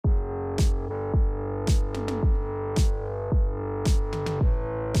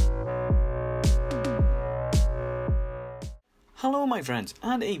Hello my friends,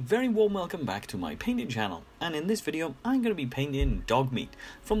 and a very warm welcome back to my painting channel. And in this video I'm going to be painting Dogmeat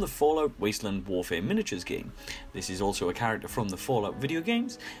from the Fallout Wasteland Warfare miniatures game. This is also a character from the Fallout video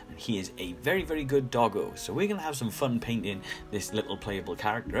games, and he is a very good doggo. So we're going to have some fun painting this little playable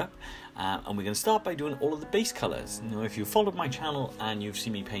character up. And we're going to start by doing all of the base colours. Now if you've followed my channel and you've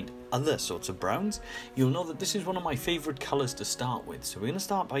seen me paint other sorts of browns, you'll know that this is one of my favourite colours to start with. So we're going to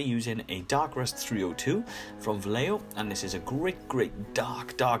start by using a Dark Rust 302 from Bellow, and this is a great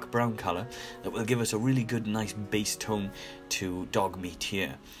dark brown colour that will give us a really good nice base tone to Dogmeat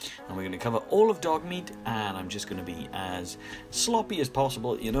here. And we're going to cover all of Dogmeat, and I'm just going to be as sloppy as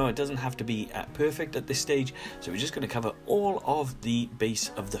possible. You know, it doesn't have to be perfect at this stage, so we're just going to cover all of the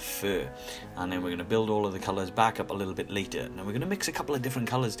base of the fur, and then we're going to build all of the colours back up a little bit later. Now we're going to mix a couple of different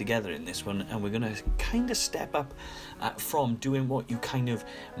colours together in this one, and we're going to kind of step up from doing what you kind of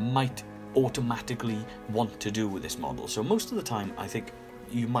might automatically want to do with this model. So most of the time I think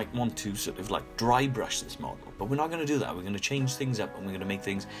you might want to sort of like dry brush this model, but we're not going to do that. We're going to change things up, and we're going to make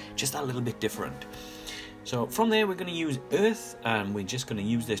things just a little bit different. So from there we're going to use earth, and we're just going to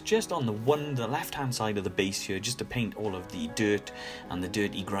use this just on the left hand side of the base here, just to paint all of the dirt and the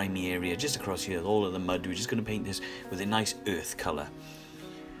dirty grimy area just across here, all of the mud. We're just going to paint this with a nice earth colour.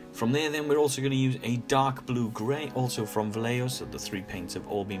 From there then we're also going to use a dark blue grey, also from Vallejo, so the three paints have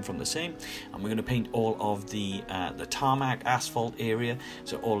all been from the same. And we're going to paint all of the tarmac asphalt area,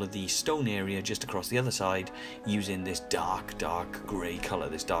 so all of the stone area just across the other side, using this dark grey colour,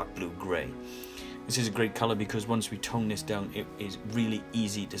 this dark blue grey. This is a great colour because once we tone this down, it is really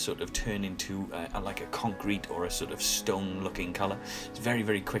easy to sort of turn into like a concrete or a sort of stone looking colour. It's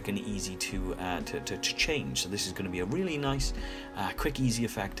very quick and easy to change. So this is going to be a really nice quick easy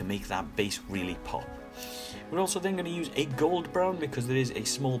effect to make that base really pop. We're also then going to use a gold brown because there is a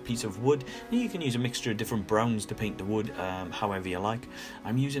small piece of wood. You can use a mixture of different browns to paint the wood however you like.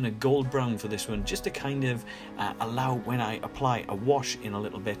 I'm using a gold brown for this one just to kind of allow, when I apply a wash in a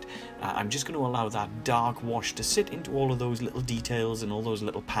little bit, I'm just going to allow that dark wash to sit into all of those little details and all those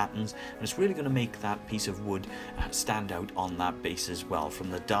little patterns, and it's really going to make that piece of wood stand out on that base as well, from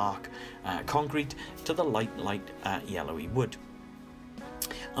the dark concrete to the light yellowy wood.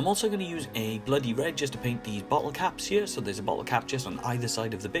 I'm also going to use a bloody red just to paint these bottle caps here. So there's a bottle cap just on either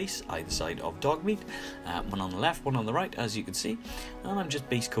side of the base, either side of Dogmeat, one on the left, one on the right, as you can see. And I'm just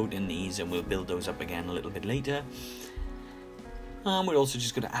base coating these, and we'll build those up again a little bit later. And we're also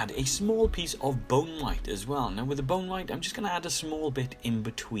just going to add a small piece of bone light as well. Now with the bone light, I'm just going to add a small bit in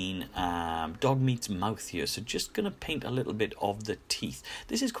between Dogmeat's mouth here. So just going to paint a little bit of the teeth.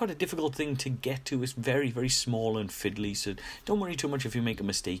 This is quite a difficult thing to get to. It's very small and fiddly, so don't worry too much if you make a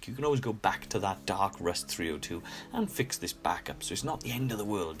mistake. You can always go back to that Dark Rust 302 and fix this back up. So it's not the end of the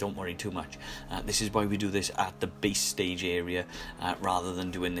world, don't worry too much. This is why we do this at the base stage area rather than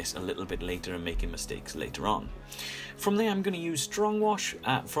doing this a little bit later and making mistakes later on. From there I'm going to use Strong Wash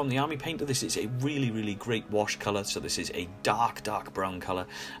from the Army Painter. This is a really great wash colour, so this is a dark brown colour,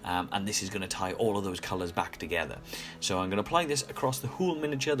 and this is going to tie all of those colours back together. So I'm going to apply this across the whole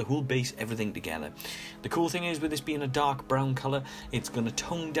miniature, the whole base, everything together. The cool thing is, with this being a dark brown colour, it's going to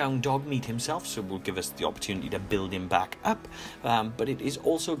tone down Dogmeat himself, so will give us the opportunity to build him back up, but it is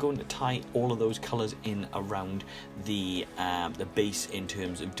also going to tie all of those colours in around the base in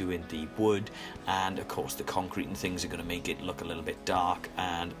terms of doing the wood, and of course the concrete and things are going to make it look a little bit dark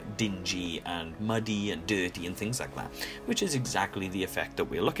and dingy and muddy and dirty and things like that, which is exactly the effect that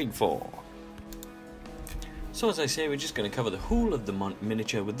we're looking for. So as I say, we're just going to cover the whole of the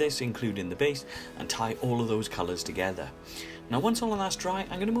miniature with this, including the base, and tie all of those colours together. Now once all of that's dry,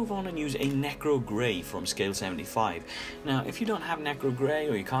 I'm going to move on and use a Necro Grey from Scale 75. Now if you don't have Necro Grey,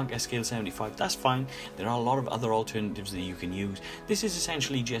 or you can't get Scale 75, that's fine. There are a lot of other alternatives that you can use. This is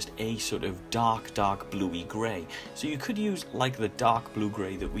essentially just a sort of dark bluey grey. So you could use like the dark blue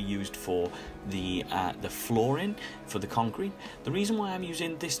grey that we used for the flooring for the concrete. The reason why I'm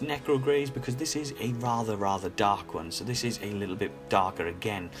using this Necro Grey is because this is a rather dark one, so this is a little bit darker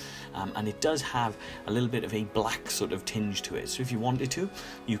again, and it does have a little bit of a black sort of tinge to it. So if you wanted to,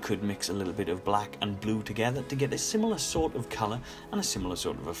 you could mix a little bit of black and blue together to get a similar sort of colour and a similar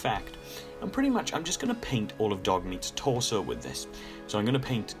sort of effect. And pretty much I'm just going to paint all of Dogmeat's torso with this. So I'm going to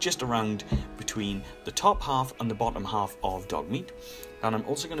paint just around between the top half and the bottom half of Dogmeat, and I'm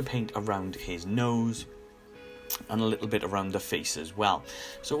also going to paint around his nose, and a little bit around the face as well.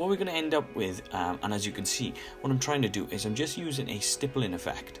 So what we're going to end up with, and as you can see, what I'm trying to do is I'm just using a stippling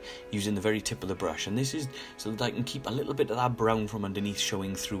effect using the very tip of the brush, and this is so that I can keep a little bit of that brown from underneath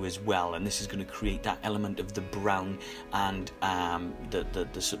showing through as well, and this is going to create that element of the brown and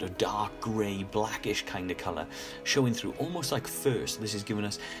the sort of dark grey blackish kind of colour showing through, almost like fur. So this is giving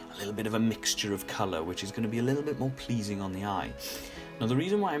us a little bit of a mixture of colour, which is going to be a little bit more pleasing on the eye. Now the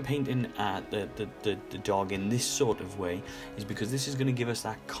reason why I'm painting the dog in this sort of way is because this is going to give us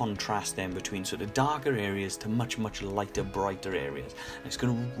that contrast then between sort of darker areas to much lighter, brighter areas. And it's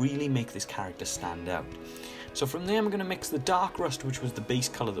going to really make this character stand out. So from there I'm going to mix the dark rust, which was the base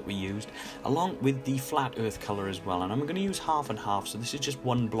colour that we used, along with the flat earth colour as well, and I'm going to use half and half, so this is just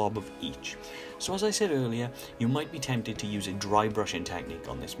one blob of each. So as I said earlier, you might be tempted to use a dry brushing technique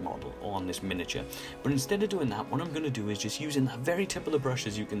on this model or on this miniature, but instead of doing that, what I'm going to do is just using that very tip of the brush,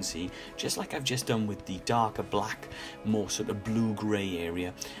 as you can see, just like I've just done with the darker black, more sort of blue-grey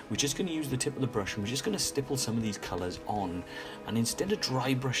area. We're just going to use the tip of the brush and we're just going to stipple some of these colours on, and instead of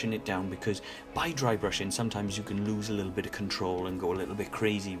dry brushing it down, because by dry brushing sometimes you can lose a little bit of control and go a little bit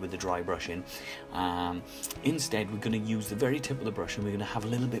crazy with the dry brushing, instead we're going to use the very tip of the brush and we're going to have a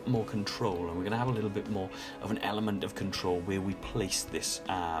little bit more control, and we're going to have a little bit more of an element of control where we place this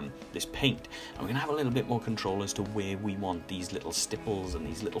this paint, and we're going to have a little bit more control as to where we want these little stipples and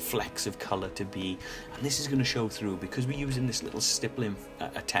these little flecks of colour to be, and this is going to show through because we're using this little stippling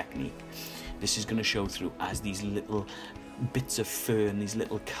technique. This is going to show through as these little bits of fur and these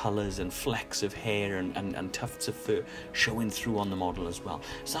little colours and flecks of hair and tufts of fur showing through on the model as well.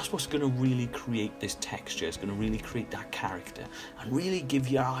 So that's what's going to really create this texture. It's going to really create that character and really give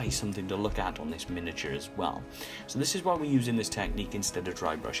your eye something to look at on this miniature as well. So this is why we're using this technique instead of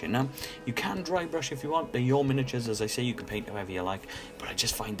dry brushing. Now you can dry brush if you want. They're your miniatures, as I say, you can paint however you like, but I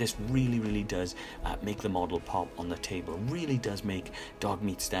just find this really does make the model pop on the table. It really does make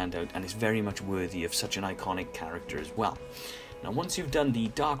Dogmeat stand out, and it's very much worthy of such an iconic character as well. Now once you've done the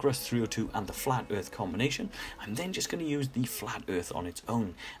dark rust 302 and the flat earth combination, I'm then just going to use the flat earth on its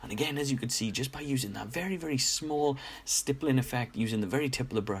own. And again, as you can see, just by using that very small stippling effect, using the very tip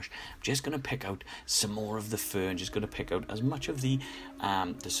of the brush, I'm just going to pick out some more of the fur and just going to pick out as much of the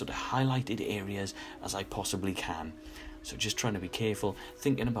sort of highlighted areas as I possibly can. So just trying to be careful,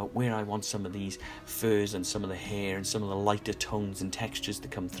 thinking about where I want some of these furs and some of the hair and some of the lighter tones and textures to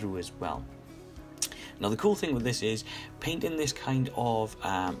come through as well. Now the cool thing with this is painting this kind of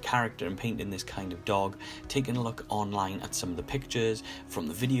character and painting this kind of dog, taking a look online at some of the pictures from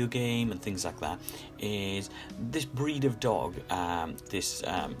the video game and things like that, is this breed of dog, this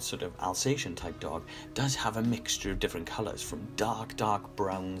sort of Alsatian type dog, does have a mixture of different colours, from dark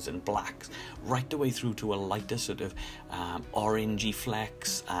browns and blacks right the way through to a lighter sort of orangey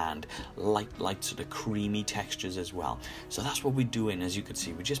flecks and light sort of creamy textures as well. So that's what we're doing. As you can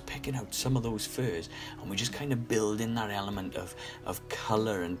see, we're just picking out some of those furs and we're just kind of building that element of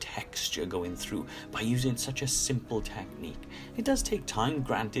colour and texture going through by using such a simple technique. It does take time,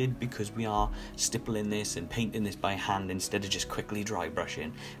 granted, because we are stippling this and painting this by hand instead of just quickly dry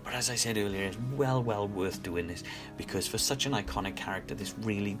brushing, but as I said earlier, it's well worth doing this, because for such an iconic character, this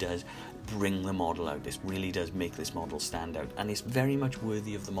really does bring the model out. This really does make this model stand out, and it's very much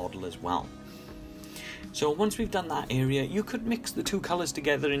worthy of the model as well. So once we've done that area, you could mix the two colours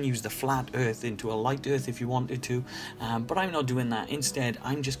together and use the flat earth into a light earth if you wanted to, but I'm not doing that. Instead,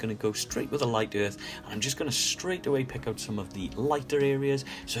 I'm just going to go straight with a light earth, and I'm just going to straight away pick out some of the lighter areas.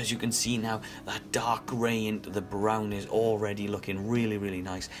 So as you can see now, that dark grey into the brown is already looking really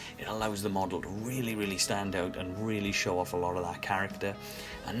nice. It allows the model to really stand out and really show off a lot of that character.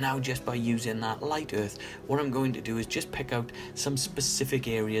 And now just by using that light earth, what I'm going to do is just pick out some specific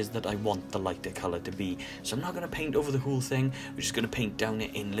areas that I want the lighter colour to be. So I'm not going to paint over the whole thing, we're just going to paint down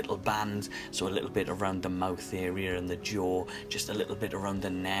it in little bands. So a little bit around the mouth area and the jaw, just a little bit around the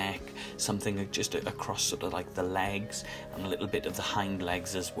neck, something just across sort of like the legs, and a little bit of the hind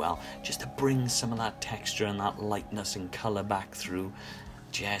legs as well, just to bring some of that texture and that lightness and colour back through.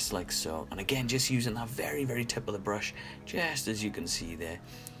 Just like so. And again, just using that very tip of the brush, just as you can see there.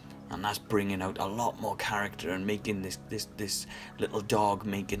 And that's bringing out a lot more character and making this little dog,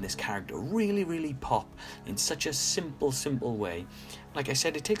 making this character really pop in such a simple way. Like I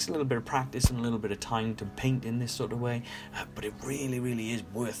said, it takes a little bit of practice and a little bit of time to paint in this sort of way, but it really is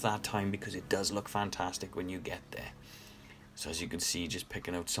worth that time, because it does look fantastic when you get there. So as you can see, just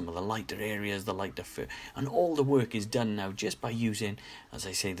picking out some of the lighter areas, the lighter fur, and all the work is done now just by using, as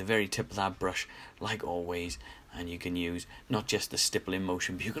I say, the very tip of that brush, like always, and you can use not just the stippling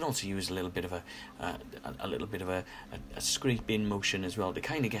motion, but you can also use a little bit of a scraping motion as well to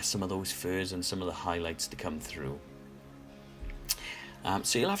kind of get some of those furs and some of the highlights to come through.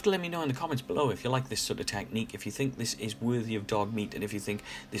 So you'll have to let me know in the comments below if you like this sort of technique, if you think this is worthy of Dogmeat, and if you think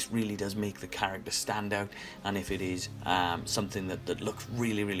this really does make the character stand out, and if it is something that looks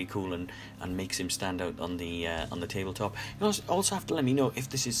really cool and makes him stand out on the tabletop. You also have to let me know if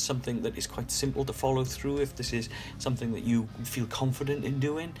this is something that is quite simple to follow through, if this is something that you feel confident in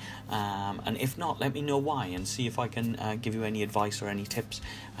doing, and if not, let me know why, and see if I can give you any advice or any tips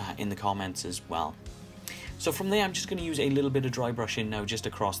in the comments as well. So from there, I'm just going to use a little bit of dry brushing now just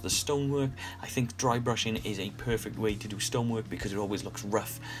across the stonework. I think dry brushing is a perfect way to do stonework because it always looks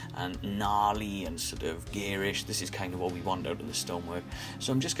rough and gnarly and sort of garish. This is kind of what we want out of the stonework.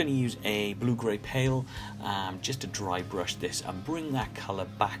 So I'm just going to use a blue-grey pale just to dry brush this and bring that colour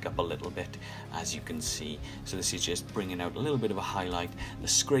back up a little bit, as you can see. So this is just bringing out a little bit of a highlight. The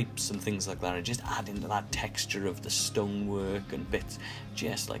scrapes and things like that are just adding to that texture of the stonework and bits,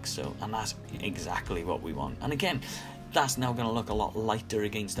 just like so. And that's exactly what we want. And again, that's now going to look a lot lighter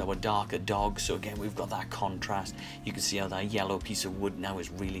against our darker dog. So again, we've got that contrast. You can see how that yellow piece of wood now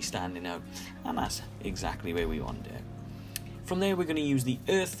is really standing out. And that's exactly where we want it. From there, we're going to use the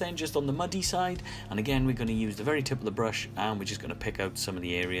earth then, just on the muddy side. And again, we're going to use the very tip of the brush, and we're just going to pick out some of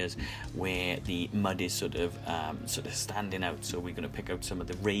the areas where the mud is sort of standing out. So we're going to pick out some of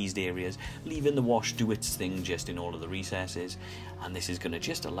the raised areas, leaving the wash do its thing just in all of the recesses. And this is going to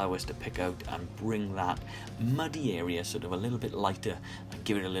just allow us to pick out and bring that muddy area sort of a little bit lighter and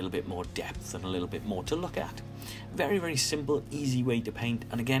give it a little bit more depth and a little bit more to look at. Very simple, easy way to paint.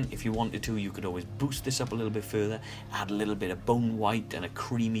 And again, if you wanted to, you could always boost this up a little bit further, add a little bit of bone white and a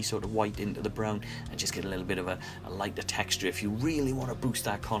creamy sort of white into the brown, and just get a little bit of a lighter texture. If you really want to boost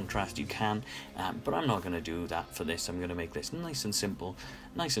that contrast, you can, but I'm not going to do that for this. I'm going to make this nice and simple,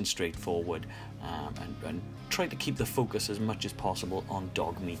 nice and straightforward, and try to keep the focus as much as possible on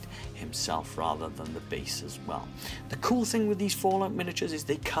Dogmeat himself rather than the base as well. The cool thing with these Fallout miniatures is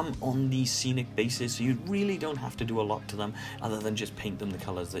they come on these scenic bases, so you really don't have to do a lot to them other than just paint them the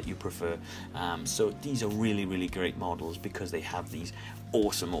colors that you prefer. So these are really great models because they have these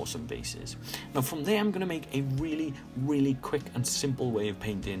awesome bases. Now from there, I'm going to make a really quick and simple way of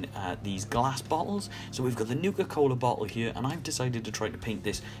painting these glass bottles. So we've got the Nuka-Cola bottle here, and I've decided to try to paint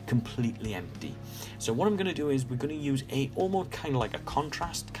this completely empty. So what I'm going to do is we're going to use a almost kind of like a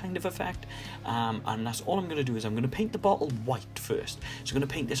contrast kind of effect, and that's all I'm going to do is I'm going to paint the bottle white first. So I'm going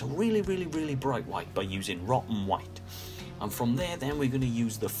to paint this a really bright white by using rotten white. And from there, then we're going to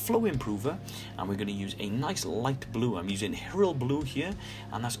use the flow improver, and we're going to use a nice light blue. I'm using Hyrule blue here,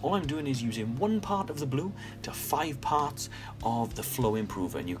 and that's all I'm doing is using 1 part of the blue to 5 parts of the flow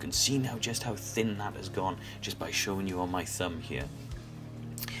improver. And you can see now just how thin that has gone just by showing you on my thumb here.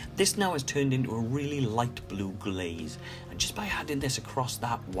 This now has turned into a really light blue glaze, and just by adding this across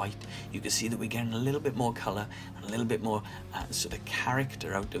that white, you can see that we're getting a little bit more colour and a little bit more sort of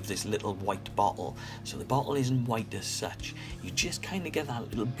character out of this little white bottle. So the bottle isn't white as such, you just kind of get that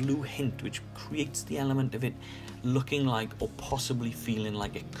little blue hint which creates the element of it looking like, or possibly feeling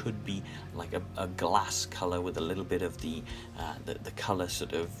like, it could be like a glass colour with a little bit of the colour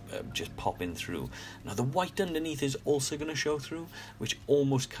sort of just popping through. Now the white underneath is also going to show through, which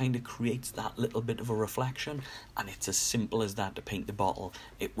almost kind of creates that little bit of a reflection, and it's as simple as that to paint the bottle.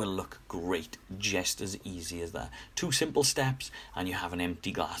 It will look great, just as easy as that. 2 simple steps and you have an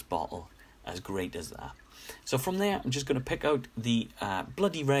empty glass bottle, as great as that. So from there, I'm just going to pick out the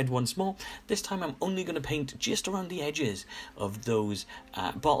bloody red once more. This time I'm only going to paint just around the edges of those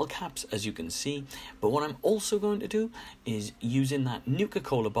bottle caps, as you can see. But what I'm also going to do is, using that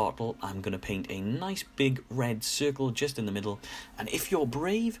Nuka-Cola bottle, I'm going to paint a nice big red circle just in the middle. And if you're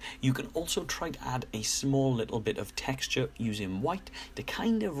brave, you can also try to add a small little bit of texture using white to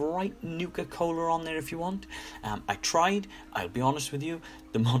kind of write Nuka-Cola on there if you want. I tried, I'll be honest with you,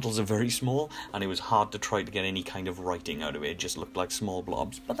 the models are very small and it was hard to try to get any kind of writing out of it. It just looked like small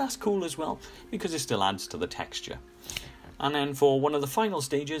blobs, but that's cool as well because it still adds to the texture. And then for one of the final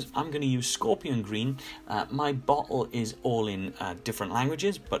stages, I'm going to use Scorpion Green. My bottle is all in different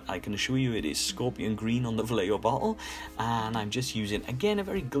languages, but I can assure you it is Scorpion Green on the Vallejo bottle. And I'm just using, again, a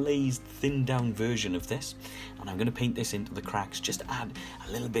very glazed, thinned down version of this. And I'm going to paint this into the cracks, just to add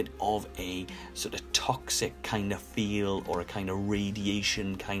a little bit of a sort of toxic kind of feel, or a kind of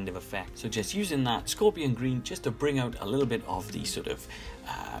radiation kind of effect. So just using that Scorpion Green just to bring out a little bit of the sort of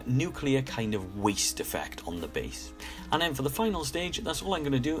nuclear kind of waste effect on the base. And then for the final stage, that's all I'm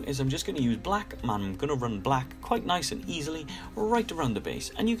going to do is I'm just going to use black, and I'm going to run black quite nice and easily right around the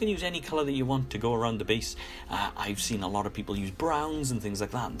base. And you can use any colour that you want to go around the base. I've seen a lot of people use browns and things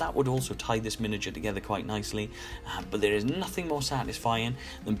like that. That would also tie this miniature together quite nicely. But there is nothing more satisfying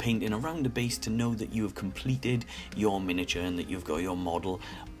than painting around the base to know that you have completed your miniature and that you've got your model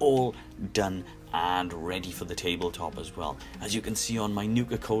all done and ready for the tabletop as well. As you can see on my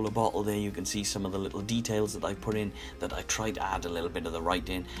Nuka-Cola bottle there, you can see some of the little details that I put in, that I tried to add a little bit of the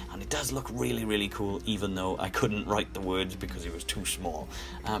writing, and it does look really, really cool, even though I couldn't write the words because it was too small.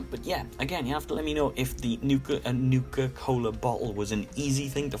 But yeah, again, you have to let me know if the Nuka-Cola bottle was an easy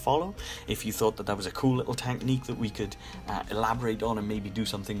thing to follow, if you thought that that was a cool little technique that we could elaborate on and maybe do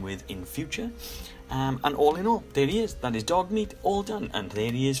something with in future. And all in all, there he is. That is Dogmeat, all done. And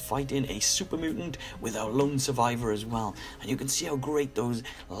there he is fighting a super mutant with our lone survivor as well. And you can see how great those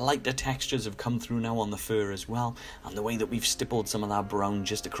lighter textures have come through now on the fur as well. And the way that we've stippled some of that brown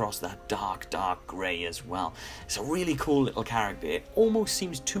just across that dark, dark grey as well. It's a really cool little character. It almost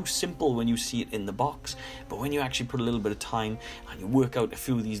seems too simple when you see it in the box. But when you actually put a little bit of time and you work out a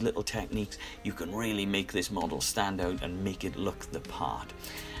few of these little techniques, you can really make this model stand out and make it look the part.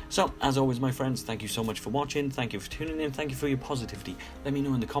 So, as always, my friends, thank you so much for watching, thank you for tuning in, thank you for your positivity. Let me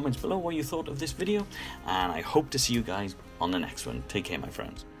know in the comments below what you thought of this video, and I hope to see you guys on the next one. Take care, my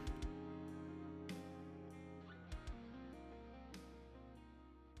friends.